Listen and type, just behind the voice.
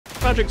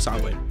Project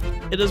Zomboid.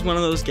 It is one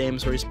of those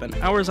games where you spend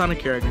hours on a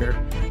character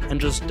and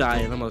just die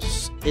in the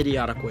most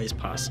idiotic ways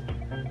possible.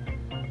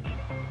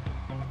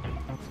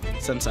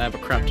 Since I have a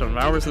crap ton of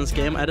hours in this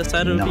game, I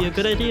decided it would be a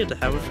good idea to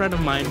have a friend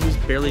of mine who's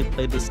barely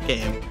played this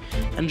game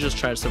and just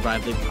try to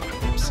survive the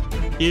apocalypse.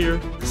 Here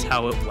is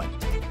how it went.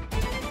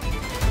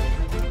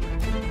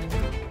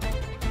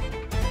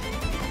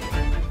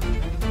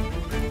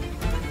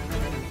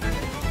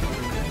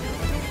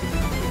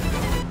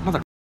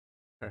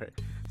 Alright,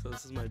 so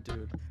this is my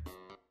dude.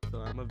 So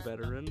I'm a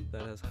veteran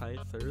that has high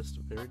thirst,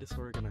 very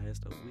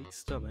disorganized, a weak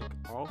stomach,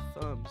 all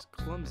thumbs,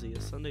 clumsy,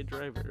 a Sunday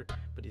driver,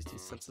 but he's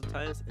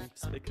desensitized,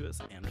 inconspicuous,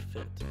 and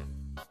fit.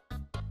 What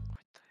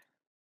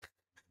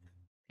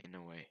the? In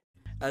a way.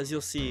 As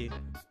you'll see,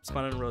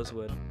 spawned in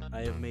Rosewood,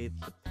 I have made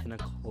the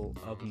pinnacle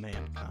of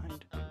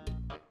mankind. Oh,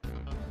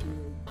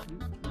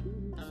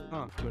 do you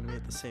want to meet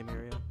at the same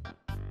area?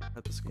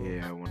 At the school?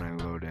 Yeah, when I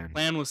load in.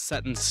 Plan was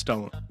set in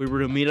stone. We were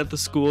to meet at the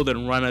school,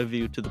 then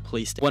rendezvous to the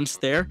police station. Once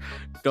there,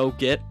 go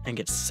get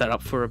set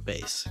up for a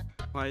base.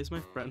 Why is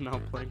my friend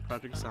now playing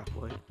Project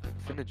Zomboid?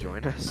 Finna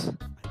join us?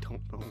 I don't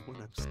know, and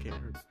I'm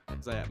scared.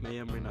 Because I may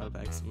or may not have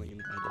accidentally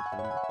invited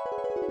him.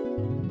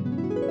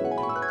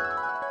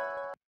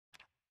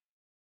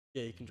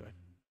 Yeah, you can join.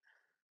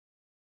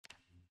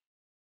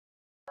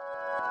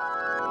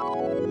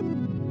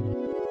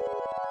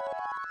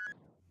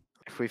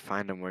 If we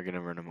find him, we're gonna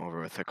run him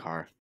over with a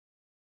car.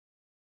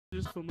 I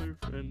just told my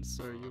friend,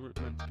 sorry, you weren't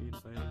meant to be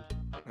invited.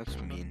 That's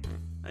mean.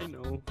 I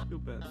know, feel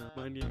bad now.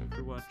 Mind you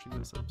for watching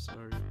this, I'm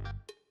sorry.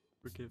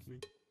 Forgive me.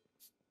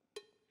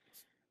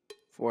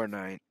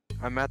 Fortnite.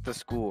 I'm at the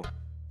school.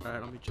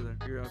 Alright, I'll meet you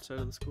there. You're outside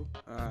of the school?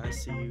 I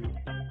see you.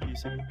 Do you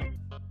see me?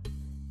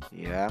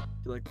 Yeah. Do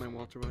you like my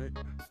Walter White?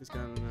 He's got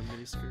on a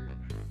mini skirt.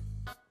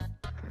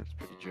 That's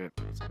pretty drip.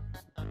 It's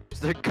okay. Is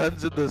there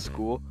guns in the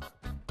school?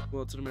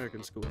 Well, it's an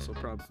American school, so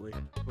probably.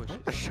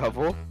 A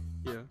shovel?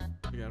 Yeah,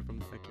 I got it from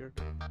the backyard.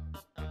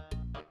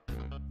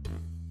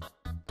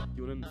 Do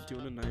you want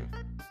a knife?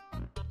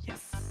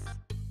 Yes.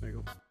 There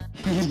you go.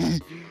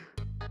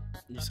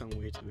 You sound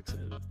way too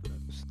excited for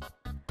that.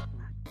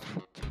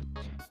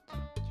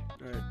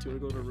 Alright, do you want to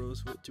go to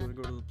Rosewood? Do you want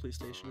to go to the police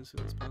station as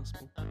soon as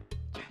possible?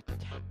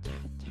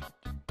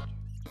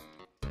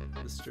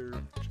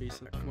 Mr.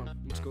 Jason, come on,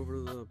 let's go over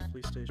to the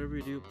police station. Whatever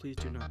you do, please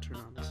do not turn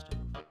on the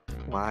stove.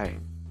 Why?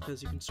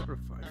 Because you can start a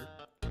fire.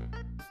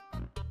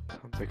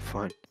 Sounds like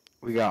fun.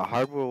 We got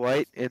Hardwood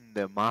White in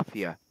the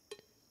Mafia.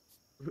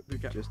 We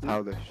got Just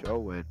how the show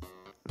went.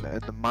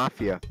 And the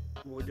Mafia.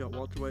 Well, we got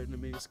Walter White in a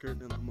mini skirt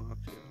and the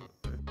Mafia.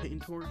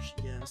 Paint torch?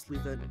 Yes,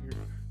 leave that in here.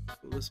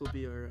 Well, this will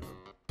be our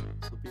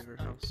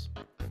house.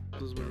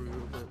 This is where we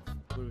will live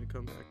when we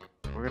come back.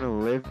 We're gonna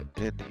live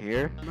in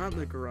here? Not in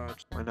the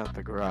garage. Why not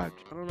the garage?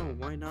 I don't know,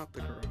 why not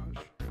the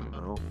garage? I don't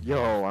know.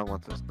 Yo, I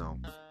want the snow.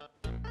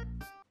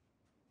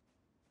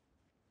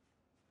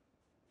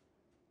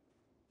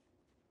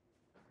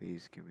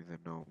 Please give me the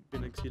no.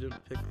 Phoenix, you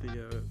didn't pick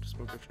the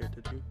smoker tray,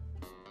 did you?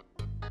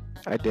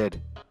 I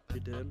did. You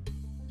did? Do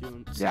you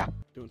want some, Yeah. Do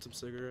you want some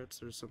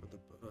cigarettes or some of the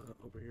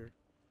over here?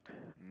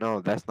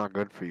 No, that's not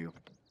good for you.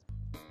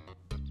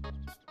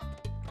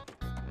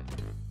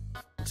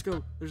 Let's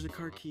go. There's a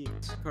car key.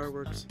 Car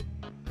works.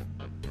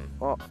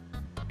 Oh,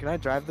 can I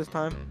drive this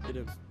time? Get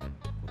in.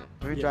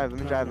 Let me Yeah, drive, let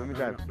me no, drive, no, let me no,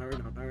 drive.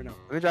 No, right now.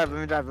 Let me drive, let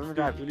me drive, let me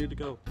drive. We need to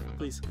go.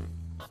 Please.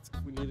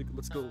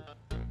 Let's go.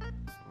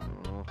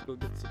 Oh. Go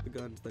get the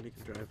guns, then you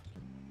can drive.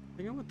 I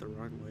think I went the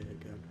wrong way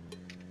again.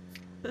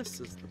 This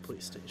is the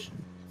police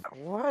station.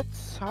 What?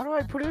 How do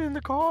I put it in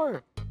the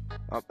car?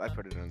 Oh, I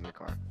put it in the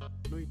car.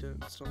 No, you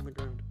didn't. It's still on the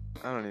ground.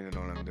 I don't even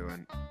know what I'm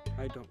doing.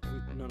 I don't.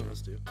 None of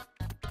us do.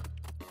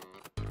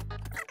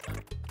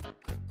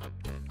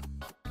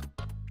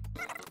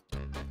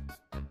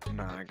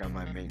 Nah, I got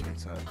my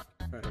maintenance up.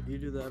 Alright, you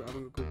do that.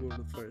 I'm gonna go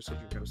to the fire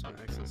station and grab some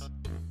access.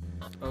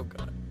 Oh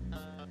god.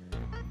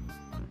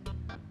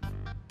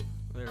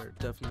 They're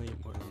definitely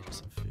more than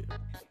just a few.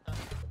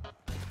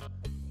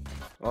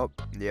 Oh,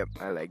 yep,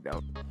 I lagged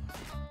out.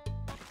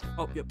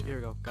 Oh, yep, here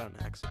we go. Got an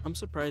axe. I'm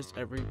surprised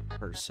every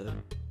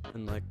person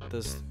in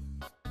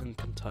in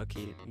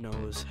Kentucky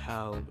knows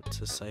how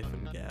to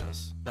siphon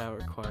gas. That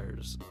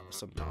requires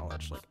some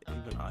knowledge. Like,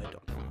 even I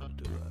don't know how to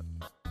do that.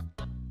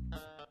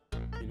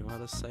 You know how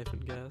to siphon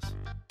gas?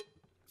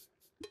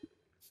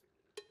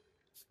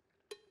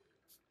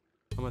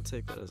 I'm gonna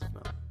take that as a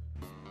no.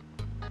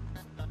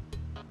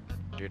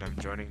 Dude, I'm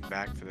joining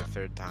back for the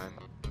third time.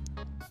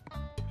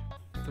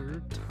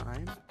 Third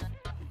time?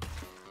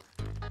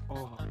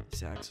 Oh,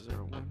 these axes are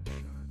a one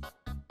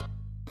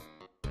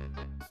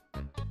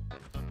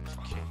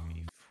shot. Kick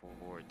me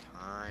 4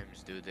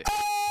 times, dude.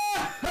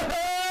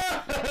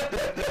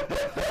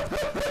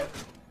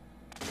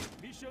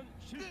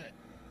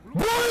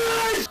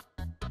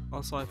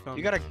 Also, I found.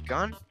 You got a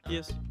gun?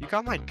 Yes. You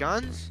got my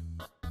guns?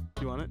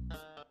 You want it?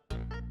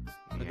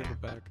 I give Yeah.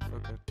 it back.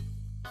 Okay.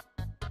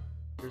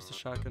 Here's the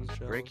shotgun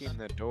shells. Breaking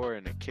the door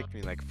and it kicked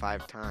me like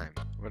 5 times.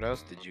 What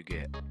else did you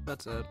get?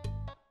 That's it.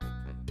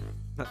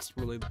 That's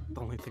really the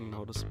only thing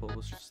noticeable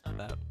was just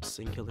that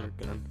singular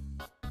gun.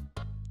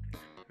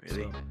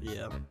 Really? So,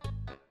 yeah.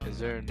 Is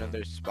there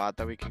another spot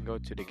that we can go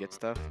to get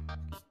stuff?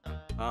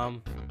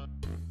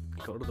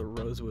 Go to the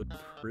Rosewood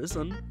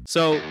prison.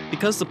 So,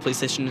 because the police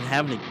station didn't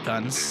have any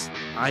guns,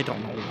 I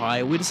don't know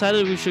why, we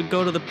decided we should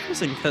go to the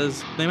prison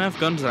because they might have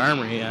guns in the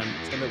armory and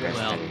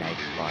well, Night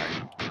bar.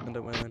 and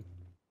it went in.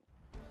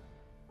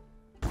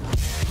 No,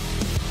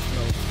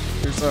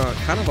 there's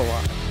kind of a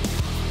lot.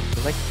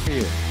 I'd like for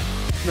you.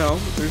 No,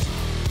 there's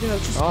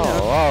it's just Oh, yeah.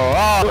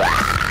 oh,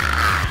 oh!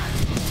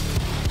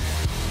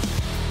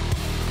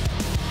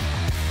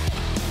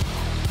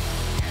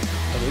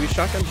 Maybe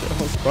shotgun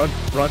shells.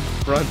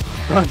 Run.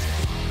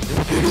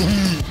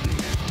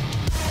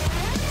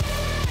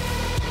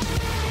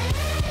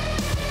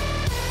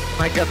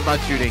 My gun's not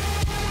shooting.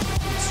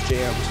 It's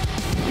jammed.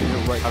 You need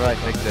to right How do I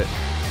click fix on it?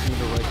 You need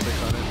to right click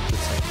on it.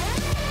 It's like,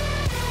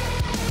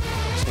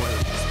 I swear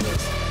it's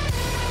this.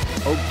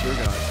 Oh dear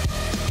God.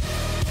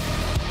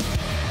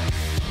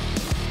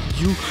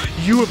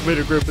 You have made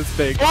a great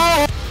mistake.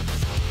 Oh!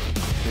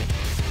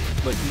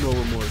 Like no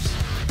remorse.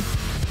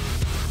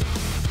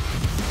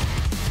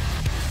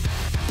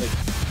 Like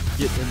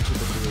get into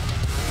the group.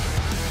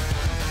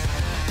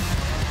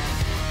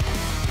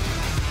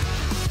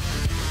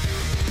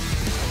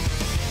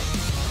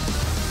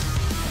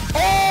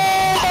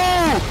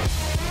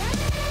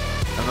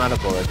 I'm out of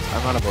bullets.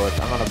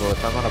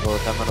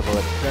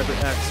 Grab your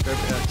axe.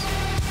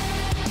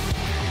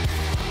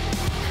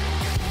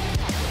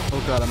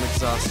 Oh God, I'm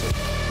exhausted.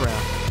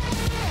 Crap.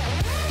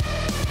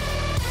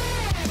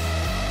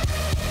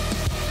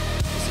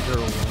 Is there a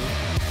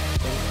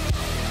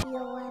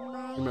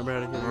one? Remember how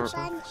to heal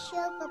yourself?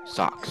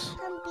 Socks.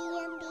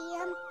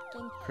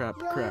 Crap.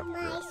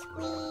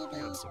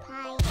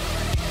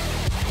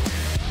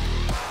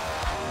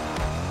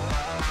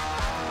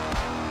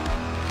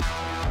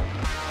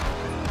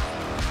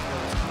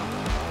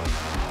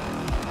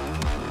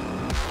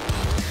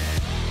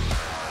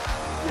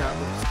 Yeah,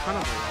 it's kind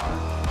of a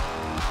lot.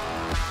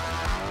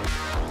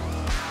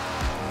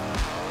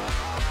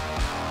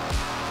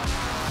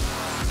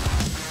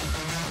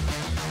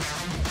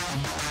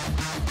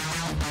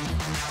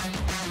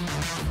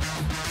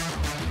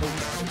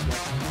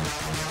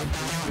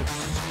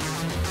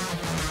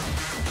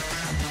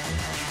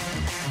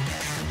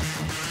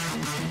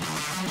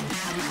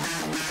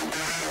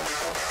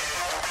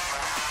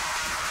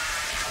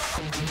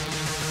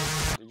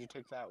 Did you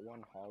take that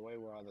one hallway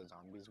where all the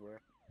zombies were?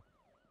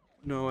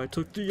 No, I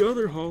took the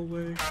other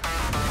hallway.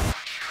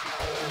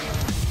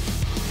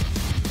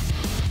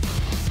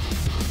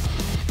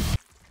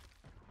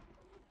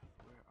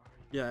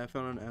 Yeah, I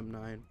found an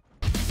M9.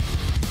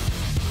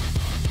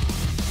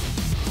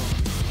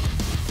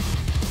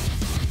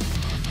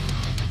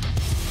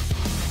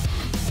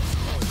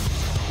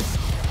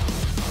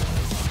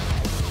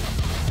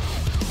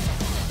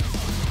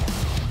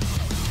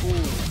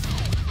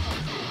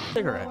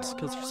 Cigarettes,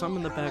 because there's some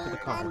in the back of the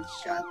car.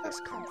 Got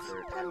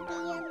discomfort and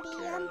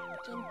carrying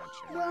too much.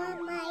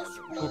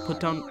 Well, put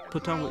down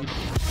what you.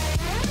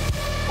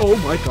 Oh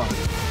my God.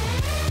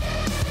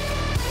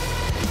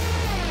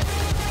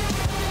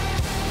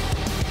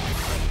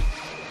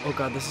 Oh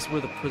God, this is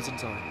where the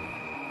prisons are.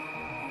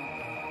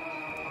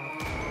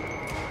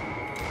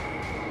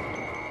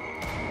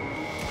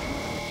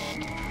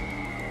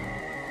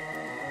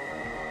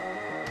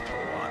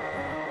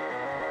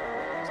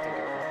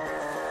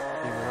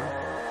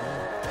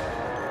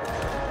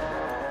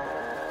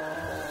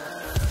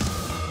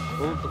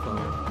 Hold the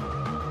phone.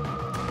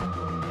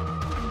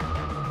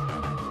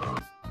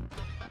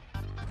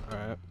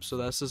 Alright, so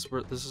this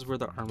is where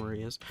the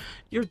armory is.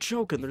 You're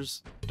joking,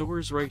 there's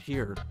doors right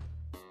here.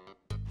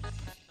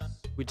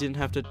 We didn't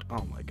have to.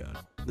 Oh my God.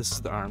 This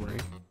is the armory.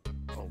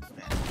 Oh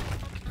man,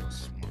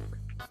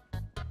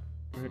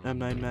 Alright,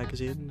 M9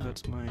 magazine,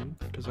 that's mine,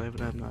 because I have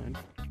an M9.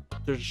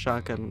 There's a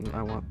shotgun,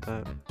 I want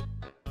that.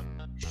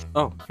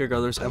 Oh, here you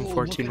go, there's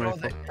M14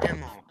 rifle.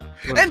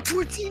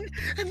 M14!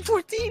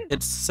 M14!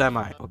 It's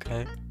semi,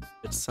 okay?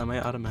 It's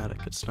semi-automatic,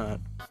 it's not.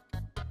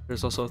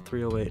 There's also a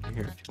 308 in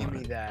here if you Give want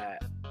me it.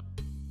 that.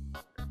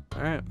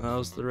 Alright, that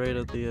was the raid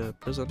of the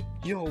prison.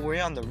 Yo,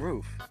 we're on the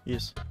roof.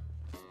 Yes.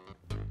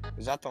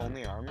 Is that the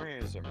only armory or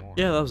is there more?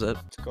 Yeah, that was it.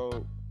 Let's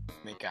go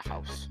make a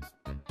house.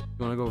 You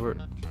wanna go over?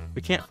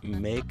 We can't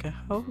make a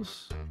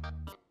house,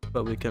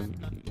 but we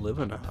can live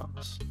in a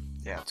house.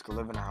 Yeah, let's go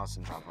live in a house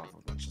and drop off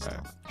a bunch of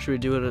stuff. Should we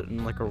do it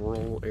in like a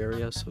rural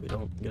area so we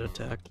don't get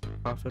attacked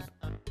often?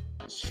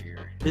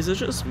 Sure. Is it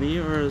just me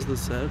or has the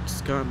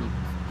sets gone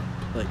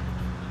like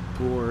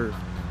more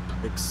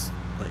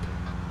like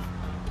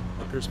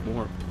there's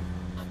more?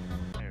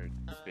 They're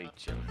big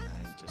children.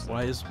 Just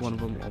Why is one of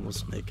them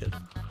almost naked?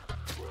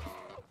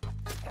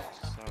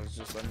 I was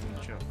just letting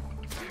them chill.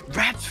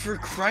 Raps for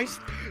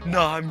Christ?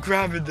 Nah, I'm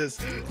grabbing this.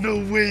 No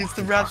way, it's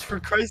the Raps for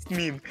Christ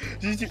meme.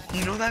 You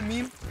know that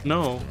meme?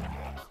 No.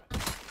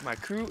 My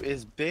crew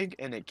is big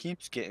and it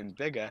keeps getting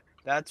bigger.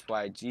 That's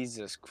why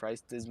Jesus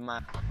Christ is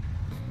my.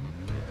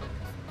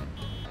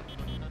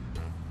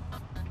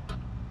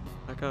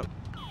 Back up.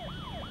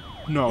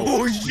 No.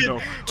 Oh shit! No.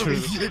 Oh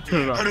shit!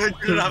 Turn it off. How do I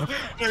turn it off?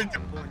 I'm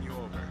pulling you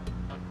over.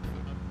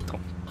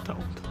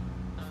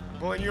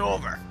 Pulling you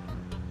over.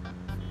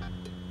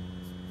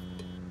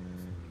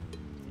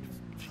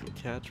 If you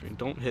catch me,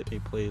 don't hit me,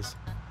 please.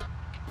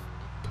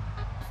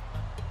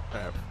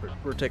 Alright,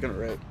 we're taking it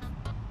right.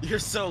 You're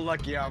so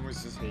lucky I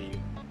almost just hit you.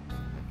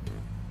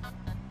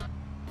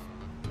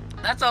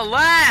 That's a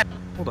lap!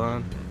 Hold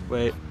on.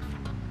 Wait.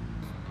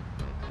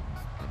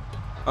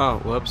 Oh,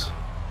 whoops.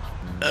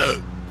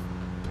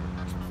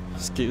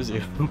 Excuse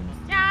you.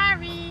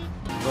 Sorry.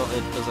 Well,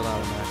 it does it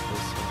automatically,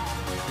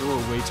 so. You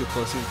were way too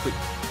close to me, please.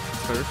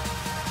 Sir?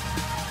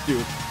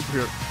 Dude,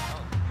 here.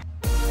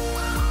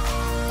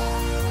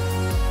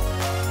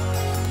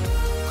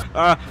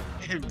 Ah!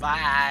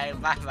 Bye,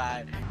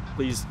 bye.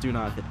 Please do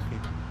not hit me.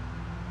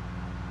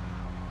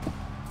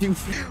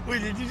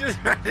 Wait, did you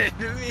just run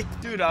into me?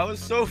 Dude, I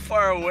was so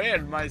far away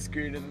on my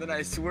screen and then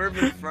I swerved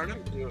in front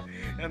of you.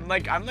 And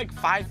like, I'm like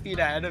 5 feet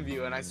ahead of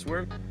you and I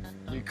swerved,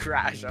 you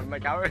crash. I'm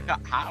like,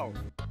 how?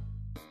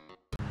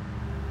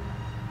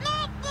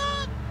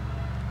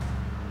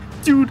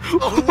 Dude!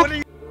 Oh, what are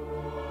you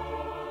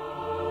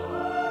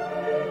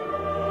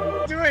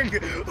doing?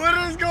 What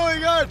is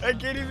going on? I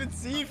can't even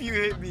see if you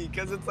hit me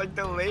because it's like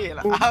delayed.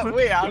 Oh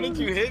Wait, how did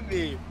you hit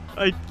me?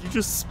 You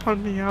just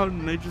spun me out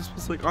and I just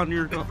was like on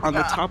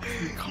the top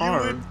of your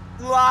car. You were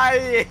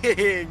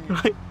flying.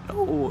 I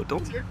know,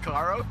 don't. Is your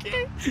car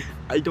okay?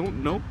 I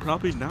don't know,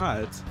 probably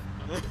not.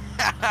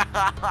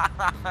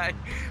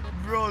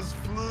 Bros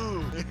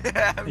flew.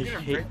 I'm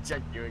gonna hate- brake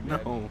check you again.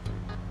 No.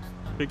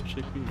 Big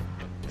chick me.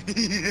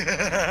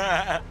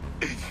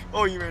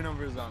 Oh, you ran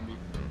over a zombie.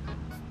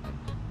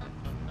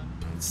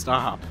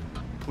 Stop.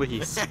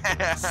 Please.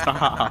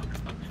 Stop.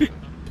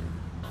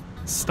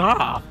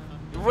 Stop.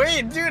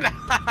 Wait, dude!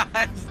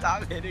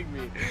 Stop hitting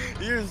me.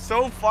 You're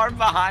so far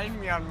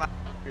behind me on my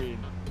screen.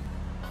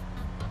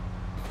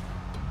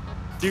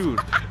 Dude.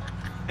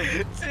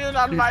 Dude,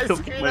 on You're my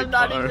killing screen, my I'm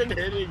not car. even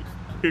hitting.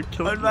 You're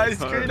killing On my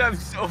car. screen, I'm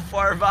so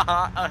far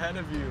ahead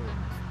of you.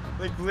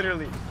 Like,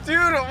 literally. Dude,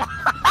 I'm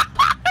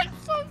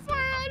so far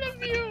ahead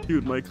of you.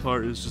 Dude, my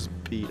car is just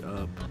beat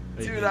up.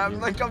 I Dude, hate I'm you.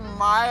 like a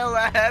mile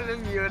ahead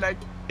of you and I'm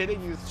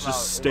hitting you.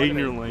 Just stay in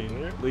your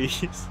lane,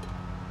 please.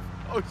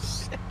 Oh,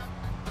 shit.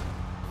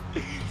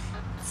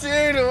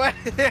 Dude, what?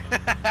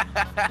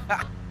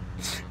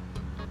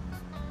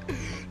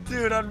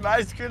 Dude, on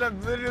my screen, I'm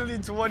literally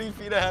 20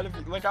 feet ahead of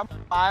you. Like, I'm a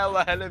mile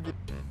ahead of you.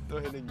 Still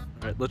hitting you.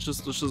 Alright, let's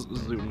just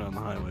zoom down the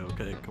highway,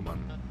 okay? Come on.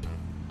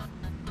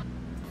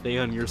 Stay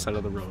on your side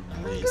of the road,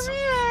 please.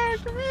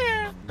 Come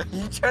here. Are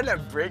you trying to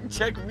brake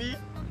check me?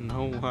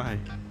 No, why?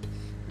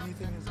 Who do you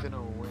think is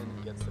gonna win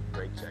against the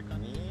brake check?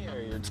 Me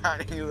or your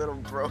tiny little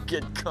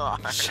broken car?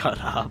 Shut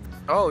up.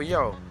 Oh,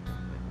 yo.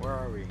 Where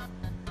are we?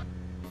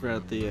 We're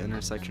at the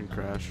intersection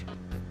crash.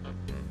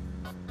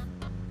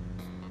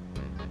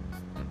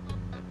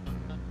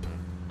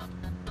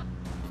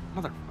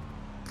 Mother.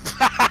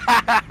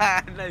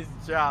 Nice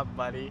job,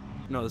 buddy.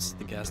 No, this is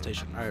the gas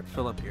station. Alright,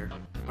 fill up here.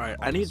 Alright,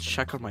 I need to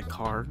check on my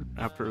car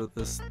after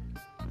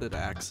that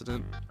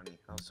accident.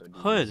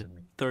 Hood,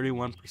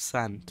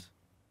 31%.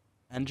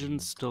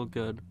 Engine's still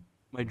good.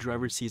 My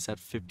driver's seat's at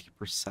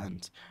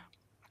 50%.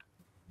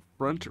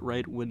 Front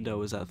right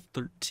window is at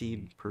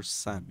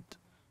 13%.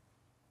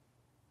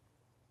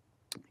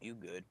 You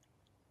good?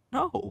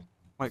 No,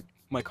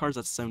 my car's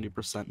at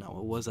 70% now.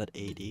 It was at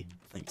 80,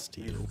 thanks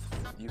to you.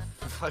 You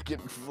fucking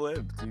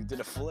flipped. You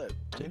did a flip.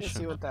 Let me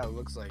see what that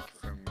looks like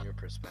from your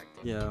perspective.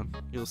 Yeah,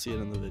 you'll see it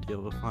in the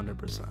video,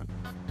 100%.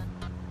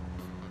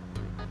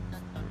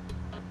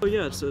 Oh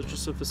yeah, it's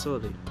just a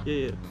facility.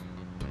 Yeah,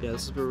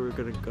 this is where we're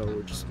gonna go.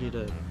 We just need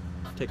to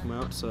take them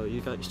out. So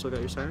you still got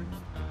your siren?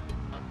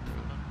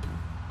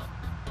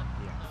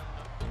 Yeah.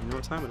 You know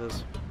what time it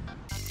is.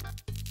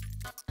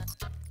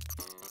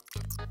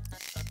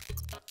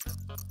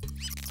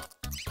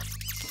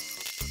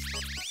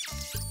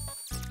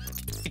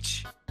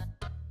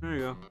 There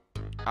you go.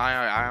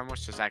 I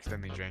almost just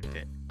accidentally drank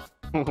it.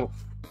 Oh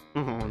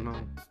no.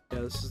 Yeah,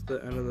 this is the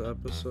end of the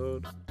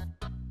episode.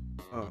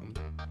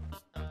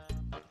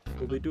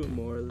 We'll be doing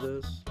more of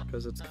this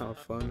because it's kind of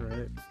fun,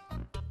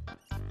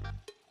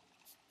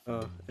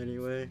 right?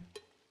 Anyway.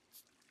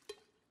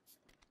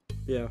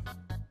 Yeah.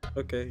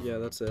 Okay, yeah,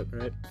 that's it,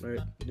 right?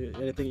 Alright.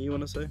 Anything you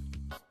want to say?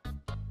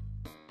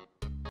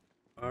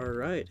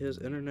 Alright, his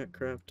internet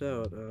crapped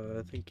out.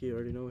 I think he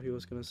already know what he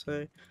was gonna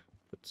say.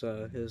 But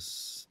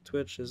his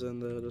Twitch is in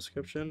the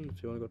description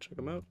if you want to go check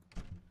him out.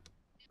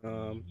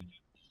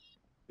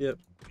 Yep.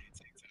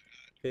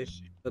 Okay,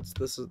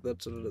 this is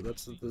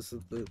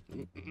the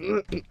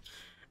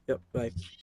yep, bye.